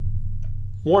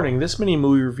Warning, this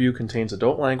mini-movie review contains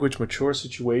adult language, mature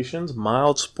situations,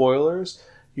 mild spoilers,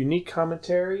 unique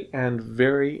commentary, and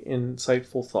very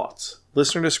insightful thoughts.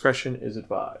 Listener discretion is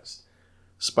advised.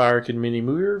 Spiraken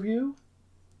mini-movie review,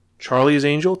 Charlie's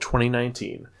Angel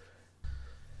 2019.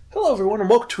 Hello everyone and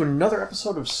welcome to another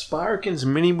episode of Spiraken's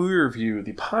mini-movie review,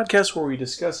 the podcast where we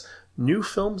discuss new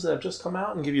films that have just come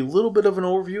out and give you a little bit of an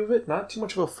overview of it. Not too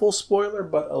much of a full spoiler,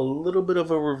 but a little bit of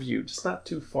a review. Just not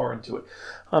too far into it.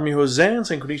 I'm your host, Zan,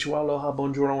 saying konnichiwa, aloha,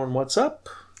 bonjour, and what's up?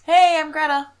 Hey, I'm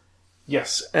Greta.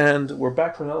 Yes, and we're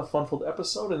back for another fun-filled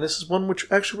episode, and this is one which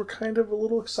actually we're kind of a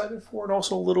little excited for, and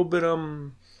also a little bit,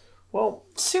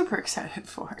 super excited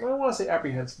for. I don't want to say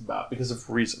apprehensive about, because of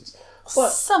reasons.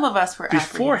 But some of us were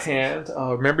beforehand,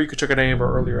 remember you could check out any of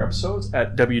our earlier episodes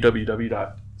at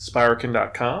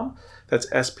www.spiraken.com. That's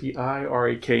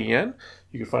Spiraken.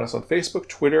 You can find us on Facebook,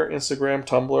 Twitter, Instagram,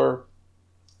 Tumblr,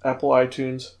 Apple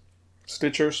iTunes,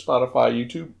 Stitcher, Spotify,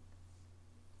 YouTube,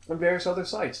 and various other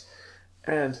sites.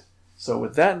 And so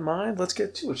with that in mind, let's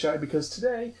get to it, shall we? Because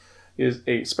today is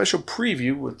a special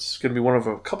preview, which is going to be one of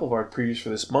a couple of our previews for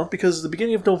this month, because the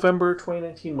beginning of November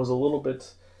 2019 was a little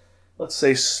bit, let's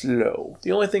say, slow.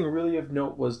 The only thing really of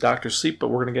note was Dr. Sleep, but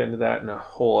we're going to get into that in a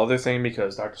whole other thing,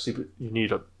 because Dr. Sleep you need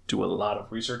to do a lot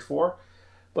of research for.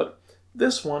 But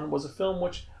this one was a film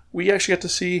which we actually got to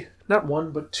see not 1,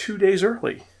 but 2 days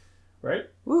early, right?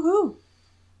 Woohoo!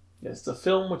 It's a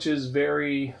film which is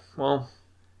very,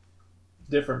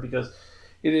 different, because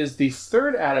it is the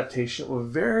third adaptation of a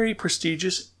very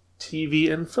prestigious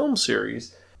TV and film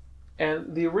series.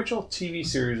 And the original TV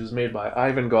series was made by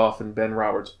Ivan Goff and Ben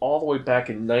Roberts all the way back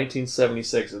in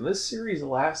 1976. And this series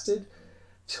lasted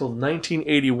till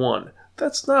 1981.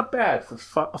 That's not bad for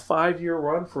a 5-year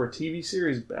run for a TV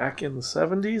series back in the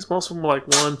 70s. Most of them were like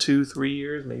 1, 2, 3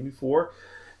 years, maybe 4.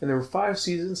 And there were 5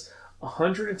 seasons,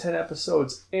 110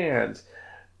 episodes. And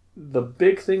the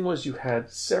big thing was you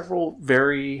had several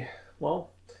very,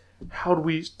 how do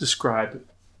we describe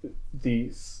the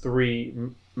 3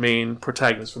 main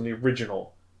protagonists from the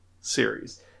original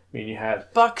series? I mean, you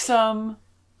had buxom,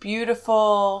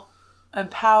 beautiful,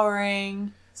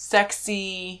 empowering,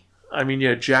 sexy. I mean, you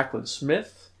had Jaclyn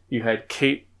Smith, you had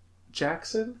Kate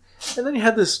Jackson, and then you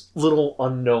had this little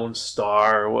unknown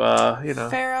star,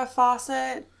 Farrah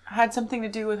Fawcett had something to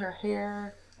do with her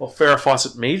hair. Well, Farrah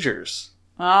Fawcett Majors.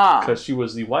 Because she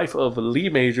was the wife of Lee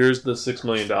Majors, the $6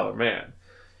 Million Man.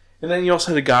 And then you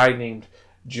also had a guy named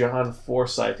John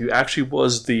Forsythe, who actually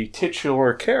was the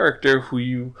titular character, who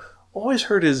you always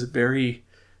heard his very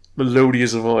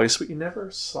melodious voice, but you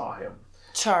never saw him.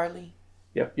 Charlie.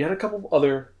 Yep. You had a couple of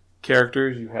other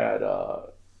characters. You had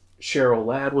Cheryl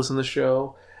Ladd was in the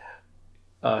show,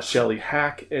 Shelley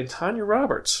Hack, and Tanya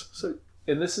Roberts.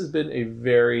 And this has been a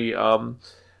very, I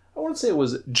wouldn't say it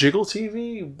was Jiggle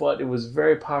TV, but it was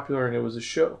very popular, and it was a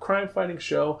crime-fighting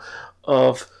show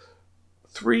of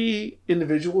 3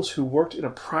 individuals who worked in a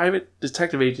private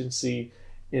detective agency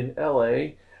in LA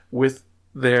with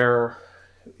their,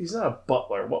 he's not a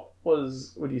butler, what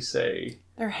do you say?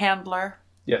 Their handler.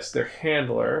 Yes, their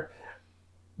handler,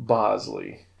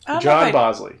 Bosley. John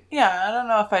Bosley. Yeah, I don't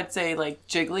know if I'd say like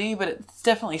jiggly, but it's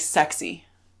definitely sexy.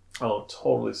 Oh,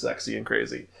 totally sexy and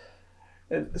crazy.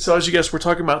 And so as you guessed, we're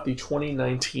talking about the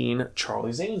 2019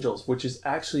 Charlie's Angels, which is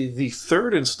actually the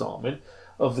 3rd installment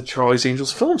of the Charlie's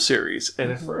Angels film series.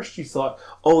 And at first you thought,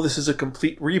 oh, this is a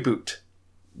complete reboot.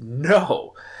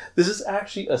 No. This is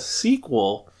actually a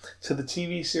sequel to the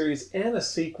TV series and a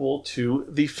sequel to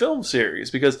the film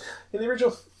series. Because in the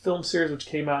original film series, which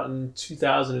came out in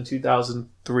 2000 and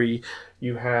 2003,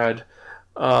 you had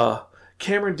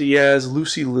Cameron Diaz,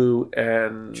 Lucy Liu,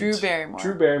 and Drew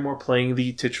Barrymore playing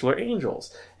the titular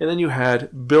Angels. And then you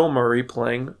had Bill Murray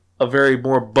playing a very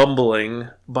more bumbling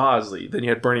Bosley. Then you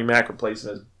had Bernie Mac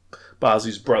replacing him as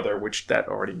Bosley's brother, which that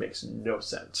already makes no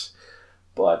sense.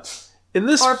 But in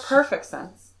this... Or perfect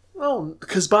sense. Well,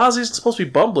 because Bosley's supposed to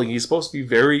be bumbling. He's supposed to be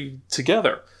very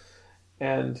together.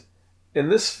 And in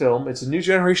this film, it's a new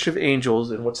generation of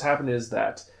angels, and what's happened is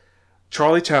that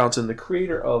Charlie Townsend, the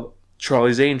creator of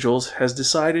Charlie's Angels, has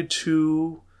decided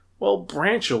to,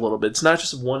 branch a little bit. It's not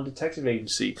just one detective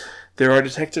agency. There are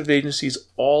detective agencies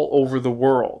all over the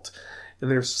world. And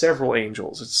there's several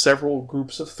angels. It's several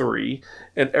groups of 3.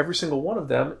 And every single one of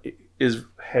them is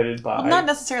headed by... Well, not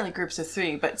necessarily groups of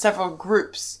 3, but several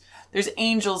groups. There's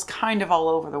angels kind of all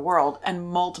over the world and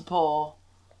multiple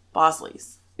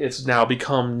Bosleys. It's now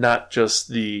become not just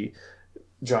the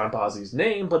John Bosley's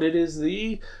name, but it is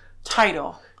the...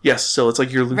 title. Yes, so it's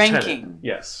like your lieutenant. Ranking.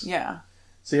 Yes. Yeah.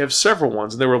 So you have several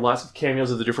ones, and there were lots of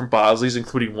cameos of the different Bosleys,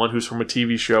 including one who's from a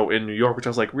TV show in New York, which I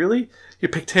was like, really? You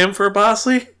picked him for a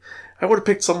Bosley? I would have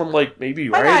picked someone like maybe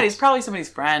Why Ryan. not? He's probably somebody's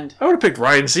friend. I would have picked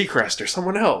Ryan Seacrest or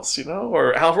someone else,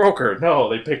 or Al Roker. No,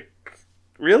 they picked...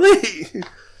 Really? He's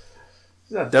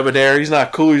not debonair. He's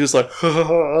not cool. He's just like,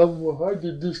 I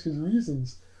did this because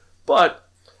reasons. But,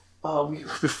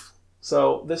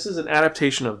 so this is an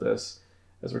adaptation of this,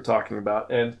 as we're talking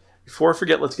about. And before I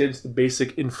forget, let's get into the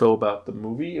basic info about the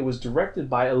movie. It was directed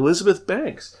by Elizabeth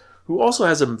Banks, who also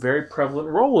has a very prevalent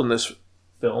role in this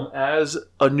film as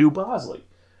a new Bosley.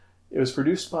 It was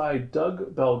produced by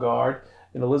Doug Belgard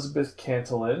and Elizabeth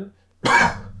Cantillon.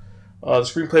 The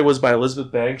screenplay was by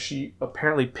Elizabeth Banks. She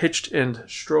apparently pitched and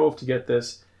strove to get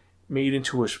this made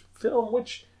into a film,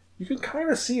 which you can kind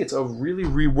of see it's a really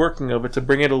reworking of it to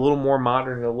bring it a little more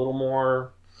modern, a little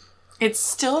more... It's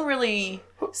still really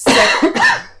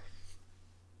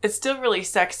it's still really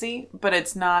sexy, but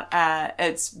it's not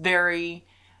it's very...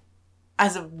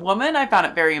 As a woman, I found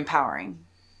it very empowering.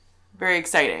 Very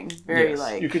exciting. Very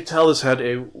You could tell this had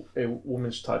a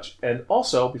woman's touch. And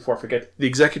also, before I forget, the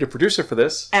executive producer for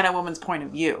this... And a woman's point of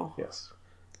view. Yes.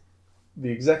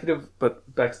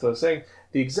 But back to what I was saying,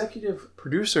 the executive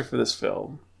producer for this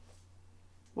film...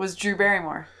 Was Drew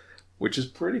Barrymore. Which is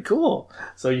pretty cool.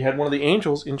 So you had one of the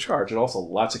angels in charge, and also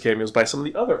lots of cameos by some of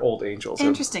the other old angels.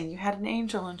 Interesting. You had an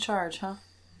angel in charge, huh?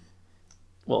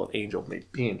 Well, an angel may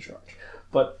be in charge.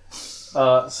 But,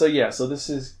 so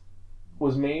this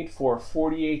was made for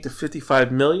 $48 to $55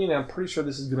 million. And I'm pretty sure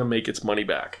this is going to make its money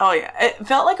back. Oh, yeah. It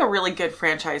felt like a really good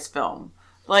franchise film.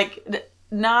 Like,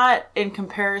 not in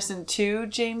comparison to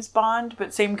James Bond,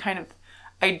 but same kind of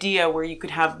idea where you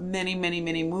could have many, many,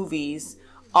 many movies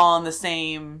all in the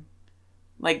same,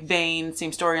 like, vein,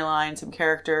 same storyline, some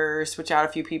characters, switch out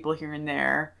a few people here and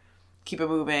there, keep it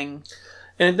moving.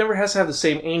 And it never has to have the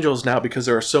same angels now because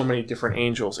there are so many different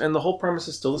angels. And the whole premise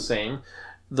is still the same.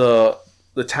 The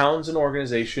Townsend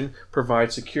organization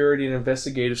provides security and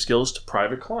investigative skills to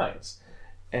private clients.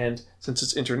 And since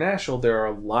it's international, there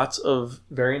are lots of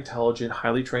very intelligent,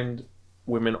 highly trained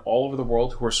women all over the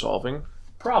world who are solving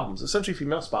problems, essentially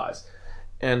female spies.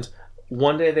 And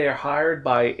one day they are hired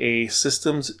by a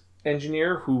systems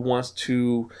engineer who wants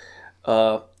to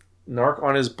narc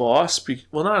on his boss.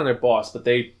 Well, not on their boss, but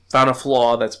they found a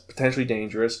flaw that's potentially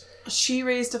dangerous. She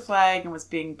raised a flag and was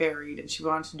being buried, and she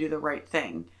wanted to do the right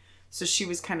thing. So she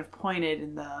was kind of pointed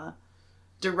in the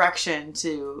direction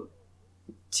to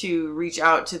reach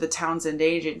out to the Townsend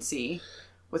agency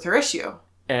with her issue.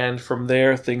 And from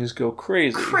there, things go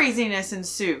crazy. Craziness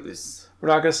ensues. We're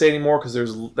not going to say any more because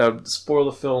that would spoil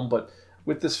the film, but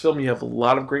with this film, you have a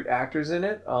lot of great actors in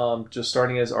it. Just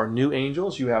starting as our new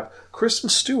angels, you have Kristen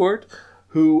Stewart,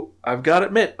 who I've got to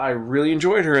admit, I really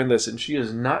enjoyed her in this, and she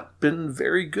has not been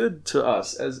very good to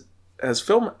us as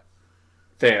film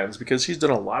fans because she's done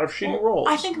a lot of shitty roles.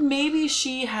 I think maybe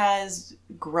she has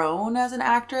grown as an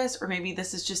actress, or maybe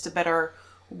this is just a better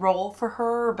role for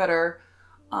her, a better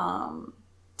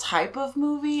type of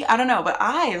movie. I don't know, but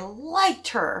I liked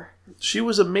her. She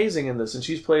was amazing in this, and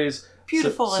she plays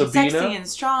beautiful and Sabina. Sexy and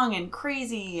strong and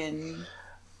crazy and...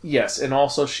 Yes, and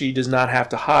also she does not have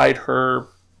to hide her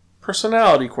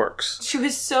personality quirks. She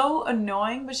was so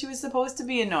annoying, but she was supposed to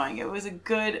be annoying. It was a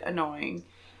good annoying.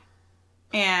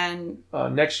 And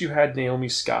next you had Naomi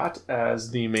Scott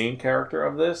as the main character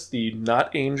of this, the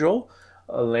not angel,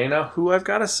 Elena, who I've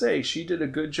got to say, she did a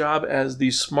good job as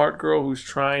the smart girl who's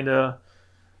trying to...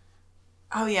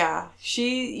 Oh yeah,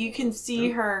 you can see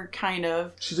her kind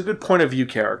of... She's a good point of view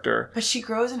character. But she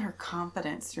grows in her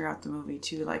confidence throughout the movie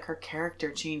too. Like her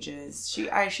character changes. She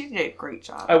did a great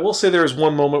job. I will say there is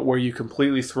one moment where you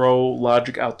completely throw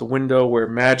logic out the window, where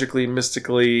magically,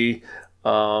 mystically,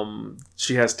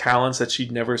 she has talents that she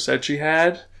never said she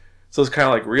had. So it's kind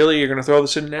of like, really? You're going to throw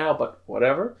this in now? But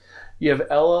whatever. You have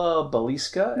Ella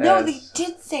Baliska. No, they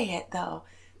did say it though.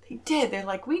 They did. They're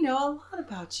like, we know a lot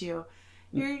about you.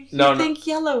 You think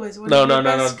yellow is one of your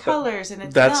best colors, and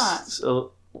it's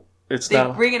not.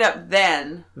 They bring it up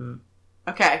then.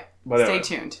 Okay, stay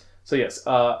tuned. So yes,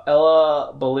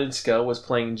 Ella Balinska was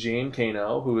playing Jane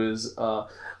Kano, who is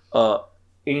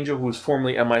Angel, who was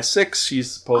formerly MI6.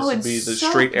 She's supposed to be the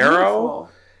straight arrow.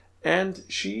 And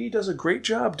she does a great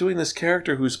job doing this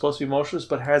character who's supposed to be emotionless,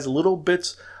 but has little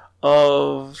bits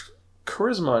of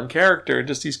charisma and character,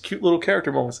 just these cute little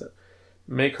character moments that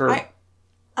make her...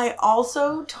 I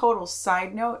also, total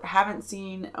side note, haven't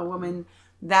seen a woman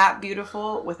that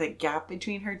beautiful with a gap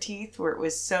between her teeth where it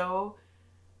was so,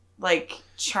 like,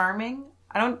 charming.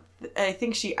 I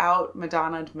think she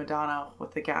out-Madonna'd Madonna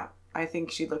with the gap. I think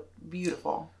she looked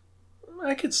beautiful.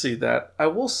 I could see that. I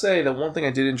will say that one thing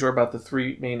I did enjoy about the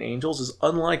three main angels is,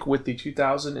 unlike with the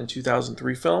 2000 and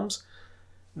 2003 films,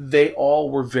 they all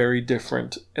were very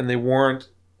different, and they weren't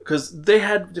because they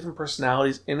had different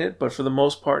personalities in it, but for the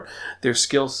most part, their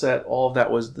skill set, all of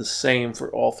that was the same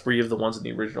for all three of the ones in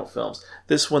the original films.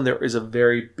 This one, there is a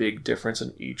very big difference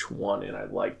in each one, and I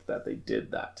liked that they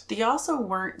did that. They also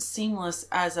weren't seamless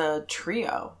as a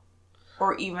trio,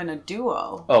 or even a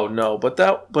duo. Oh no, but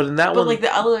in that one, but like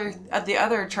the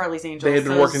other Charlie's Angels, they had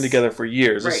been working together for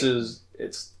years. Right.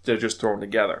 They're just thrown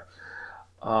together.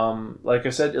 Like I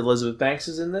said, Elizabeth Banks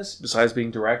is in this. Besides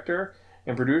being director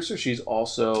and producer, she's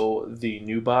also the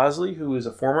new Bosley, who is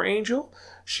a former Angel.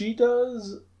 She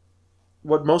does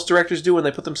what most directors do when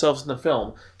they put themselves in the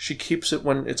film. She keeps it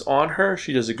when it's on her.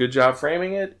 She does a good job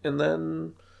framing it, and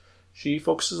then she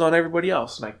focuses on everybody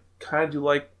else. And I kind of do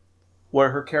like where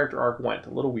her character arc went.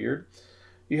 A little weird.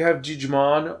 You have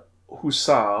Djimon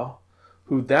Hounsou,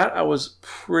 who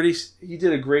he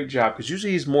did a great job, because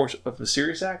usually he's more of a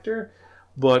serious actor,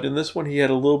 but in this one he had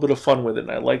a little bit of fun with it,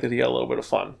 and I like that he had a little bit of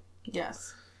fun.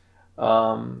 Yes.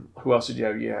 Who else did you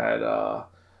have? You had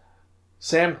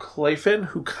Sam Claflin,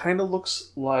 who kind of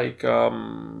looks like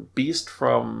Beast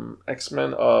from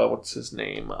X-Men. What's his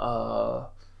name?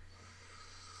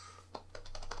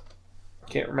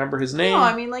 Can't remember his name. No,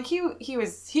 I mean, like he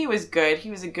was good.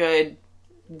 He was a good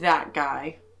that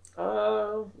guy.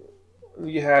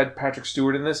 You had Patrick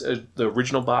Stewart in this, the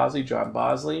original Bosley, John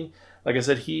Bosley. Like I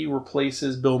said, he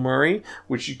replaces Bill Murray,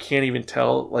 which you can't even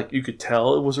tell. Like, you could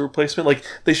tell it was a replacement. Like,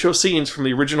 they show scenes from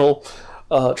the original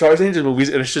Charlie's Angels movies,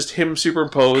 and it's just him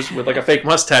superimposed with, like, a fake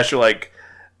mustache. You're like,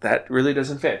 that really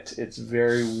doesn't fit. It's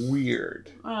very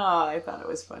weird. Oh, I thought it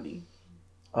was funny.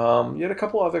 You had a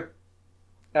couple other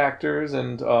actors,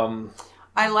 and...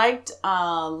 I liked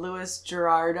Luis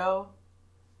Gerardo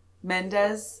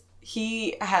Mendez.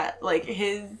 He had, like,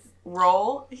 his...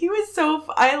 role. He was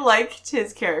I liked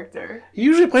his character. He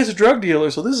usually plays a drug dealer,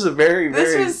 so this is a very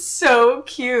This was so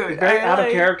cute. Very out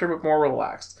of character, but more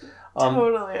relaxed.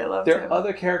 Totally, I loved there him. There are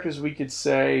other characters we could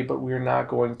say, but we're not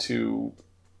going to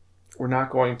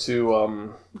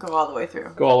go all the way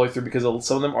through. Go all the way through, because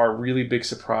some of them are really big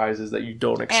surprises that you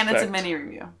don't expect. And it's a mini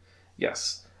review.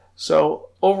 Yes. So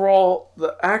overall,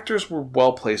 the actors were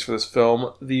well placed for this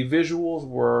film. The visuals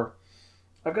were,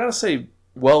 I've got to say,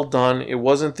 well done. It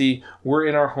wasn't we're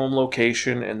in our home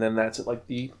location and then that's it. Like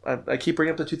I keep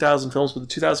bringing up the 2000 films, but the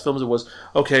 2000 films, it was,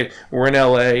 okay, we're in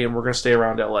LA and we're going to stay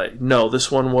around LA. No,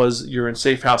 this one was, you're in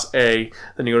Safe House A,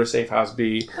 then you go to Safe House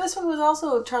B. But this one was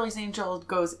also Charlie's Angels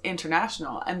goes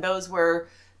international, and those were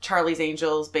Charlie's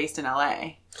Angels based in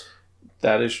LA.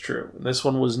 That is true. This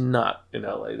one was not in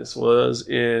LA. This was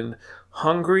in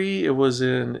Hungary. It was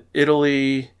in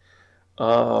Italy,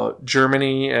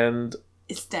 Germany, and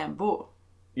Istanbul.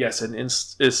 Yes, in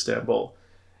Istanbul.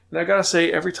 And I gotta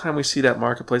say, every time we see that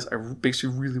marketplace, it makes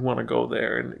you really want to go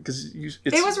there, and because it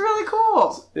was really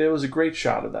cool. It was a great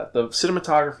shot of that. The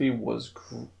cinematography was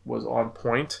on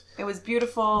point. It was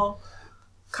beautiful.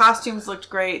 Costumes looked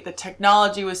great. The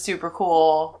technology was super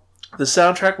cool. The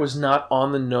soundtrack was not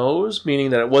on the nose,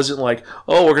 meaning that it wasn't like,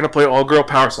 oh, we're gonna play all girl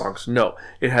power songs. No,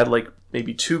 it had like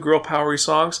maybe 2 girl powery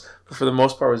songs, but for the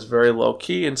most part, it was very low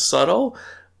key and subtle.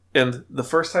 And the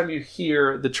first time you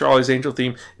hear the Charlie's Angel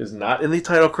theme is not in the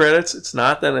title credits. It's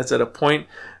not then. It's at a point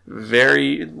what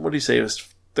do you say, it was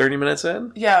 30 minutes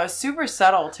in? Yeah, it was super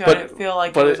subtle, too. I didn't feel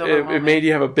like it was overwhelming. It made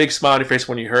you have a big smile on your face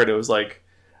when you heard it. It was like,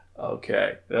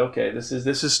 okay, this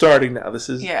is starting now. This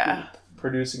is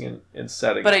producing and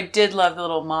setting. But I did love the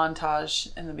little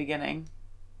montage in the beginning.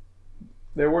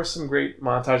 There were some great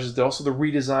montages. Also, the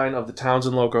redesign of the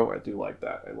Townsend logo, I do like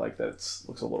that. I like that it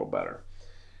looks a little better.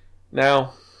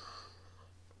 Now...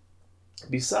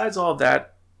 besides all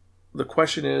that, the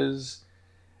question is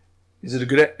it a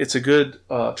good? It's a good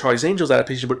Charlie's Angels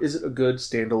adaptation, but is it a good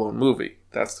standalone movie?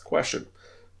 That's the question.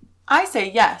 I say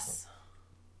yes.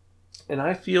 And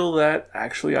I feel that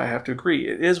actually I have to agree.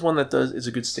 It is one that is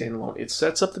a good standalone. It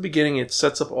sets up the beginning. It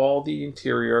sets up all the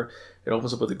interior. It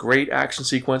opens up with a great action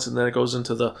sequence, and then it goes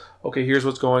into okay, here's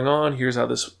what's going on. Here's how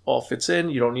this all fits in.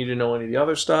 You don't need to know any of the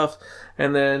other stuff,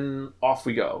 and then off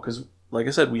we go. Because, like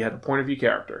I said, we had a point of view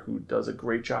character who does a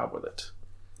great job with it.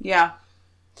 Yeah.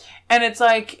 And it's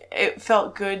like, it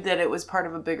felt good that it was part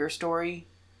of a bigger story.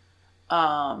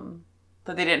 That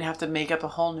they didn't have to make up a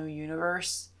whole new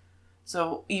universe.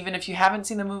 So even if you haven't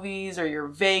seen the movies or you're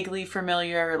vaguely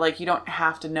familiar, like, you don't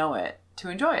have to know it to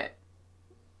enjoy it.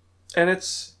 And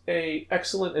it's a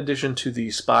excellent addition to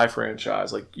the spy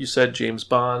franchise. Like you said, James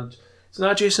Bond. It's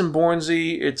not Jason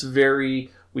Bourne-y. It's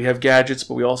we have gadgets,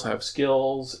 but we also have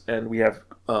skills, and we have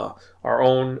our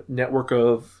own network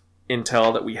of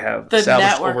intel that we have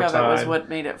established over time. The network of it was what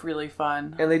made it really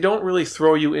fun. And they don't really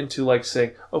throw you into, like,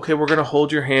 saying, okay, we're going to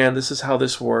hold your hand. This is how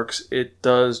this works. It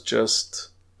does just...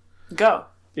 go.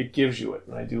 it gives you it,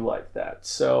 and I do like that.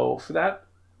 So for that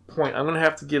point, I'm going to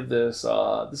have to give this,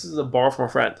 this is a borrow from a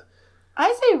friend.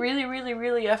 I say really, really,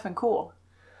 really effing cool.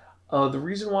 The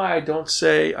reason why I don't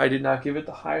say I did not give it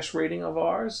the highest rating of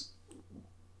ours,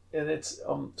 and it's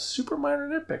super minor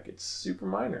nitpick. It's super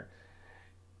minor.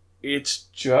 It's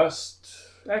just...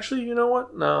 Actually, you know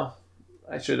what? No.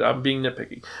 I'm being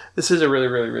nitpicky. This is a really,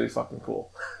 really, really fucking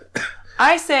cool.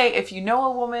 I say if you know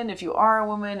a woman, if you are a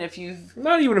woman, if you...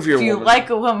 Not even if you're a woman. like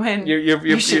a woman,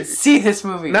 you should see this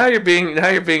movie. Now you're being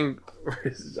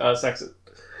sexist.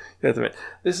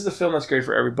 This is a film that's great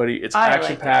for everybody. It's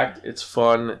action-packed. It's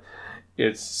fun.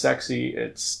 It's sexy.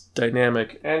 It's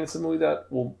dynamic. And it's a movie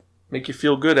that will make you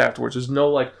feel good afterwards. There's no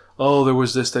like, oh, there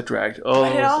was this that dragged. Oh,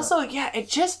 but it also, it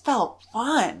just felt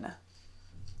fun.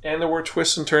 And there were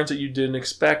twists and turns that you didn't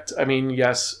expect. I mean,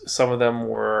 yes, some of them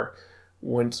were...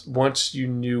 Once you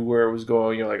knew where it was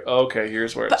going, you're like, oh, okay,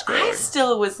 here's where it's going. I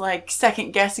still was like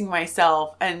second guessing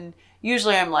myself, and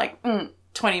usually I'm like,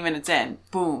 20 minutes in,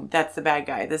 boom, that's the bad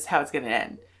guy. This is how it's going to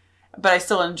end. But I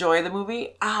still enjoy the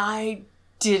movie. I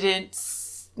kept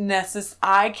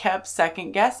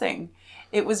second guessing.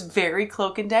 It was very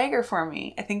cloak and dagger for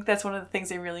me. I think that's one of the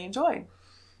things I really enjoyed.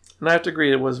 And I have to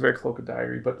agree, it was very cloak and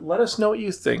dagger. But let us know what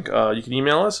you think. You can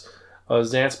email us,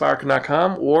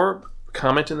 zanspark.com, or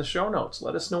comment in the show notes.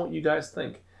 Let us know what you guys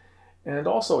think. And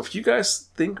also, if you guys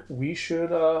think we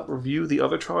should review the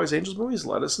other Charlie's Angels movies,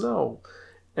 let us know.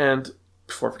 And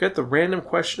before I forget, the random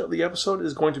question of the episode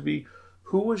is going to be,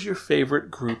 who was your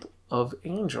favorite group of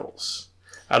angels?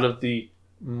 Out of the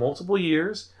multiple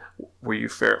years, were you a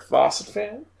Farrah Fawcett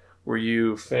fan? Were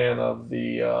you a fan of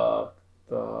the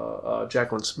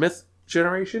Jacqueline Smith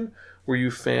generation? Were you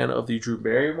a fan of the Drew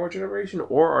Barrymore generation?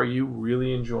 Or are you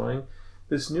really enjoying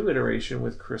this new iteration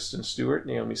with Kristen Stewart,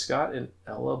 Naomi Scott, and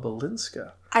Ella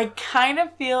Balinska? I kind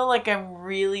of feel like I'm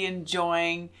really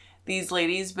enjoying these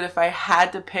ladies, but if I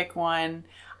had to pick one,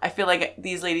 I feel like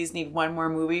these ladies need one more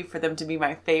movie for them to be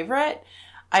my favorite.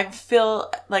 I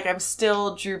feel like I'm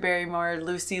still Drew Barrymore,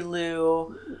 Lucy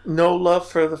Liu. No love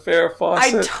for the Farrah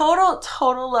Fawcett?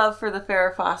 Total love for the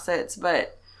Farrah Fawcett's,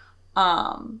 but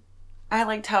I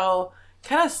liked how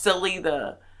kind of silly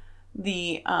the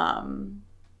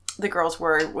girls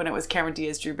were when it was Cameron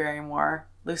Diaz, Drew Barrymore,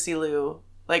 Lucy Liu.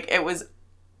 Like, it was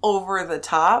over the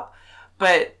top,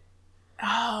 but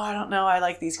I don't know. I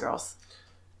like these girls.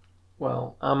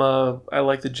 Well, I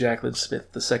like the Jacqueline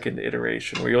Smith, the second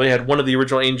iteration, where you only had one of the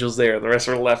original angels there, and the rest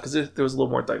are left, because there was a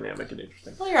little more dynamic and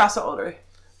interesting. Well, you're also older.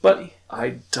 But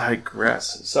I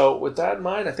digress. So with that in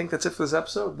mind, I think that's it for this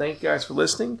episode. Thank you guys for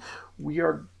listening. We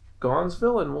are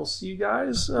Gonzville, and we'll see you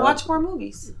guys. Watch more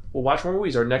movies. We'll watch more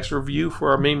movies. Our next review for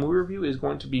our main movie review is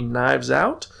going to be Knives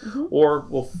Out, or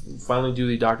we'll finally do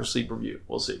the Dr. Sleep review.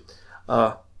 We'll see.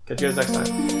 Catch you guys next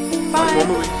time. Bye. Watch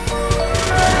more movies.